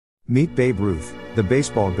Meet Babe Ruth, the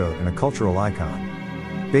baseball GOAT and a cultural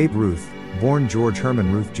icon. Babe Ruth, born George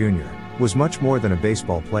Herman Ruth Jr., was much more than a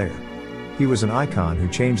baseball player. He was an icon who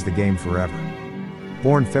changed the game forever.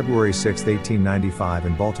 Born February 6, 1895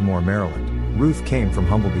 in Baltimore, Maryland, Ruth came from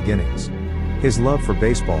humble beginnings. His love for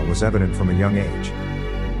baseball was evident from a young age.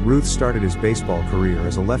 Ruth started his baseball career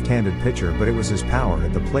as a left-handed pitcher, but it was his power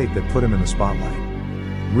at the plate that put him in the spotlight.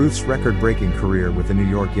 Ruth's record-breaking career with the New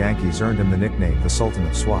York Yankees earned him the nickname the Sultan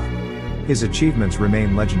of SWAT. His achievements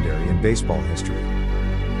remain legendary in baseball history.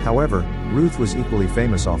 However, Ruth was equally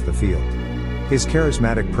famous off the field. His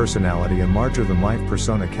charismatic personality and larger-than-life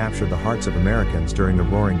persona captured the hearts of Americans during the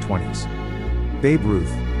Roaring '20s. Babe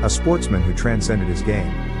Ruth, a sportsman who transcended his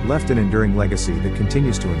game, left an enduring legacy that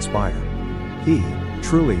continues to inspire. He,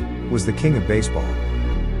 truly, was the king of baseball.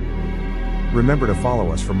 Remember to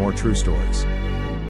follow us for more true stories.